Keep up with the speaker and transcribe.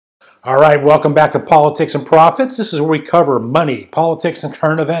All right, welcome back to Politics and Profits. This is where we cover money, politics, and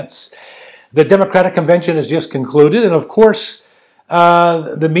current events. The Democratic Convention has just concluded, and of course,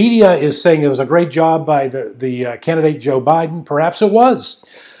 the media is saying it was a great job by the candidate Joe Biden. Perhaps it was.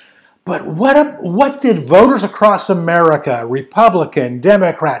 But what did voters across America, Republican,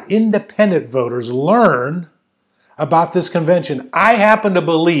 Democrat, independent voters, learn about this convention? I happen to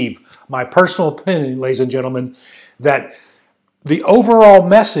believe, my personal opinion, ladies and gentlemen, that the overall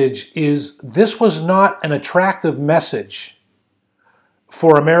message is this was not an attractive message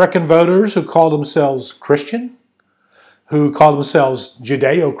for American voters who call themselves Christian, who call themselves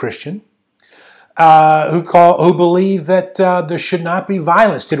Judeo-Christian, who believe that there should not be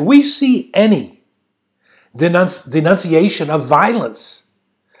violence. Did we see any denunciation of violence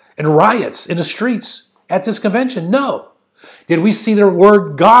and riots in the streets at this convention? No. Did we see the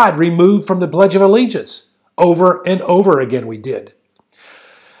word God removed from the Pledge of Allegiance? Over and over again we did.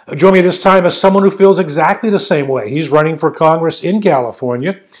 Join me this time as someone who feels exactly the same way. He's running for Congress in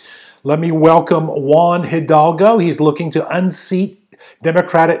California. Let me welcome Juan Hidalgo. He's looking to unseat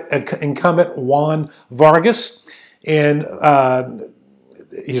Democratic incumbent Juan Vargas, and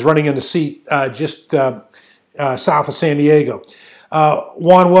he's running in the seat just south of San Diego.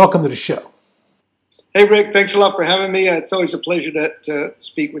 Juan, welcome to the show. Hey, Rick. Thanks a lot for having me. It's always a pleasure to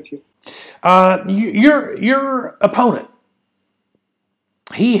speak with you. Your opponent,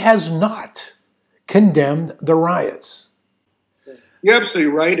 he has not condemned the riots. You're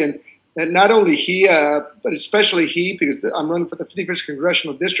absolutely right. And not only he, but especially he, because I'm running for the 51st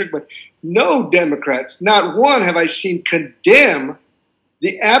Congressional District, but no Democrats, not one have I seen condemn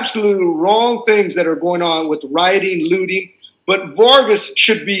the absolute wrong things that are going on with rioting, looting. But Vargas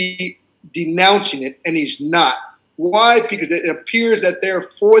should be denouncing it, and he's not. Why? Because it appears that they're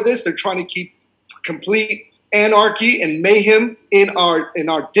for this. They're trying to keep complete anarchy and mayhem in our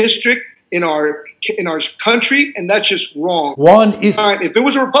district, in our country, and that's just wrong. If it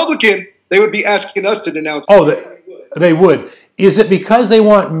was a Republican, they would be asking us to denounce. Oh, they would. Is it because they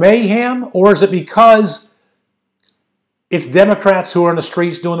want mayhem, or is it because it's Democrats who are in the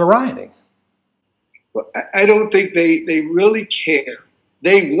streets doing the rioting? Well, I don't think they really care.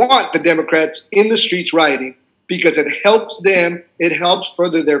 They want the Democrats in the streets rioting, because it helps them, it helps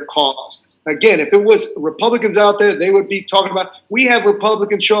further their cause. Again, if it was Republicans out there, they would be talking about, we have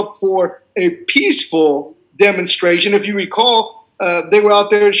Republicans show up for a peaceful demonstration. If you recall, they were out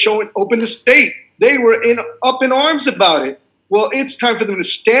there showing open the state. They were up in arms about it. Well, it's time for them to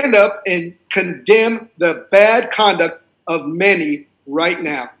stand up and condemn the bad conduct of many right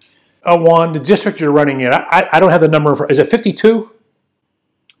now. Juan, the district you're running in, I don't have the number. Is it 52?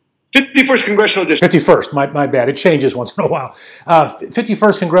 51st Congressional District. 51st, my bad. It changes once in a while.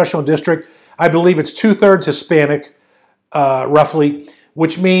 51st Congressional District, I believe it's 2/3 Hispanic, roughly,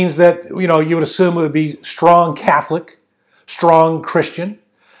 which means that, you would assume it would be strong Catholic, strong Christian.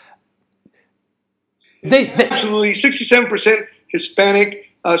 Absolutely, 67% Hispanic,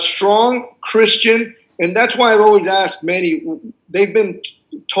 strong Christian, and that's why I've always asked many, they've been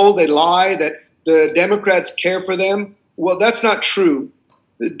told they lie, that the Democrats care for them. Well, that's not true.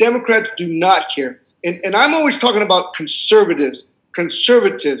 The Democrats do not care. And I'm always talking about conservatives.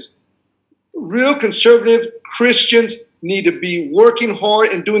 Real conservative Christians need to be working hard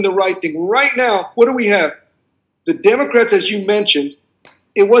and doing the right thing. Right now, what do we have? The Democrats, as you mentioned,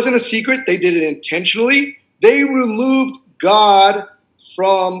 it wasn't a secret. They did it intentionally. They removed God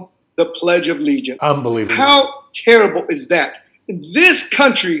from the Pledge of Allegiance. Unbelievable. How terrible is that? This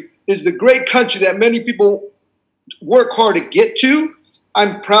country is the great country that many people work hard to get to.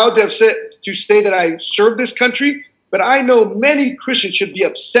 I'm proud to say that I serve this country, but I know many Christians should be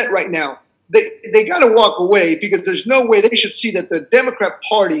upset right now. They got to walk away, because there's no way they should see that the Democrat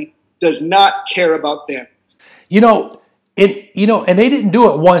Party does not care about them. And they didn't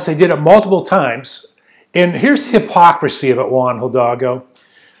do it once; they did it multiple times. And here's the hypocrisy of it, Juan Hidalgo.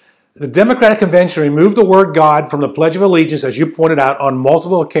 The Democratic Convention removed the word God from the Pledge of Allegiance, as you pointed out, on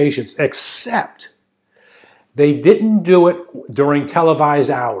multiple occasions, except they didn't do it during televised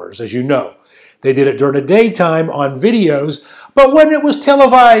hours, as you know. They did it during the daytime on videos, but when it was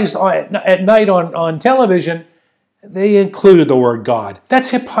televised at night on television, they included the word God. That's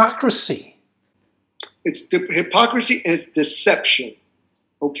hypocrisy. It's hypocrisy and it's deception,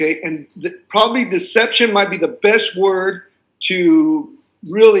 okay? And probably deception might be the best word to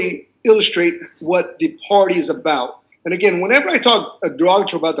really illustrate what the party is about. And again, whenever I talk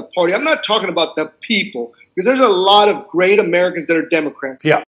derogatory about the party, I'm not talking about the people, because there's a lot of great Americans that are Democrats.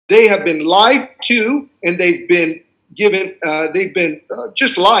 Yeah. They have been lied to, and they've been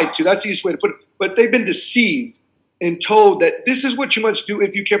just lied to. That's the easiest way to put it. But they've been deceived. and told that this is what you must do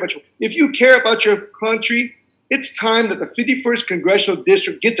if you care about your country. It's time that the 51st Congressional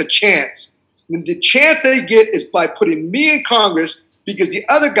District gets a chance. And the chance they get is by putting me in Congress, because the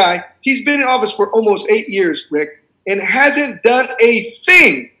other guy, he's been in office for almost 8 years, Rick, and hasn't done a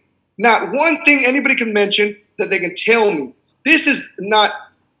thing. Not one thing anybody can mention that they can tell me. This is not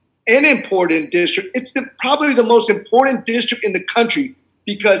an important district. It's probably the most important district in the country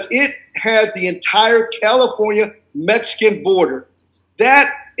because it has the entire California-Mexican border.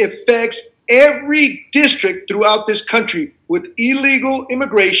 That affects every district throughout this country with illegal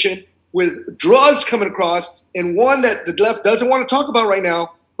immigration, with drugs coming across, and one that the left doesn't want to talk about right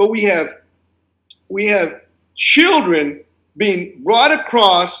now, but we have children being brought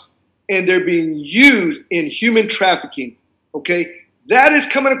across and they're being used in human trafficking, okay? That is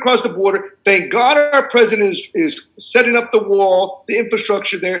coming across the border. Thank God our president is setting up the wall, the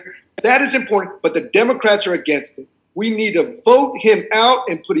infrastructure there. That is important, but the Democrats are against it. We need to vote him out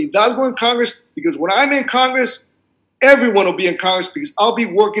and put Hidalgo in Congress, because when I'm in Congress, everyone will be in Congress because I'll be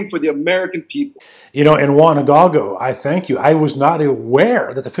working for the American people. You know, and Juan Hidalgo, I thank you. I was not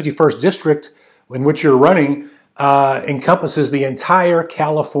aware that the 51st District in which you're running encompasses the entire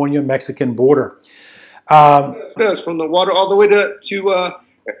California-Mexican border. It does, from the water all the way to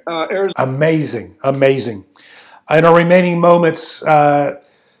Arizona. Amazing, amazing. In our remaining moments,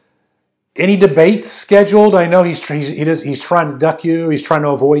 any debates scheduled? I know he's trying to duck you. He's trying to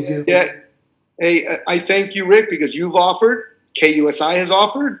avoid you. Yeah. Hey, I thank you, Rick, because you've offered. KUSI has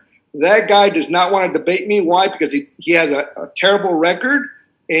offered. That guy does not want to debate me. Why? Because he has a terrible record,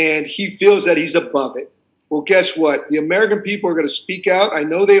 and he feels that he's above it. Well, guess what? The American people are going to speak out. I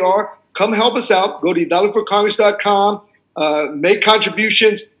know they are. Come help us out. Go to hidalgoforcongress.com. Make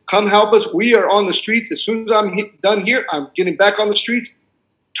contributions. Come help us. We are on the streets. As soon as I'm done here, I'm getting back on the streets,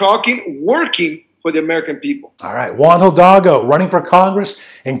 talking, working for the American people. All right. Juan Hidalgo running for Congress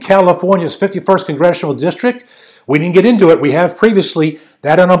in California's 51st Congressional District. We didn't get into it. We have previously.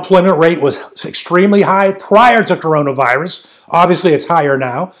 That unemployment rate was extremely high prior to coronavirus. Obviously, it's higher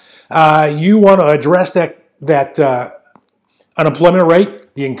now. You want to address that unemployment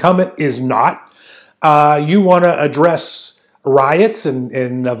rate. The incumbent is not. You want to address riots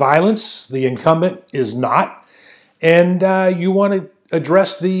and violence. The incumbent is not. And you want to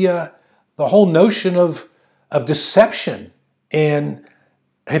address the whole notion of deception and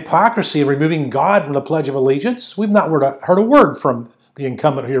hypocrisy and removing God from the Pledge of Allegiance. We've not heard a word from the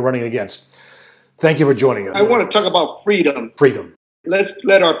incumbent who you're running against. Thank you for joining us. I want to talk about freedom. Freedom. Let's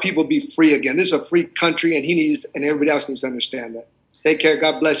let our people be free again. This is a free country, and and everybody else needs to understand that. Take care.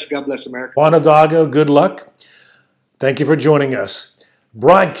 God bless you. God bless America. Juan Hidalgo, good luck. Thank you for joining us.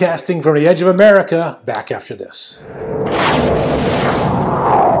 Broadcasting from the edge of America, back after this.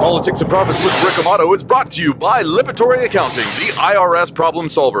 Politics and Profits with Rick Amato is brought to you by Liberatory Accounting, the IRS problem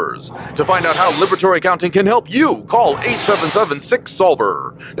solvers. To find out how Liberatory Accounting can help you, call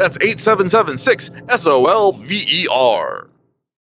 877-6-SOLVER. That's 877-6-SOLVER.